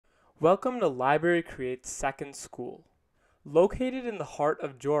Welcome to libraryCreate's second school. Located in the heart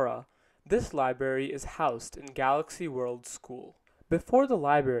of Joura, this library is housed in Galaxy World School. Before the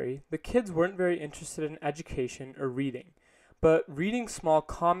library, the kids weren't very interested in education or reading, but reading small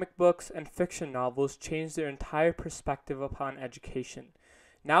comic books and fiction novels changed their entire perspective upon education.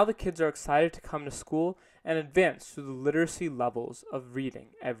 Now the kids are excited to come to school and advance through the literacy levels of reading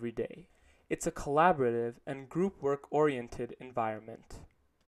every day. It's a collaborative and group work-oriented environment.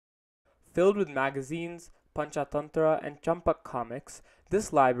 Filled with magazines, Panchatantra, and Champak comics,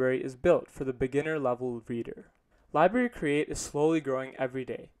 this library is built for the beginner-level reader. libraryCreate is slowly growing every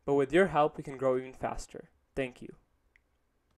day, but with your help we can grow even faster. Thank you.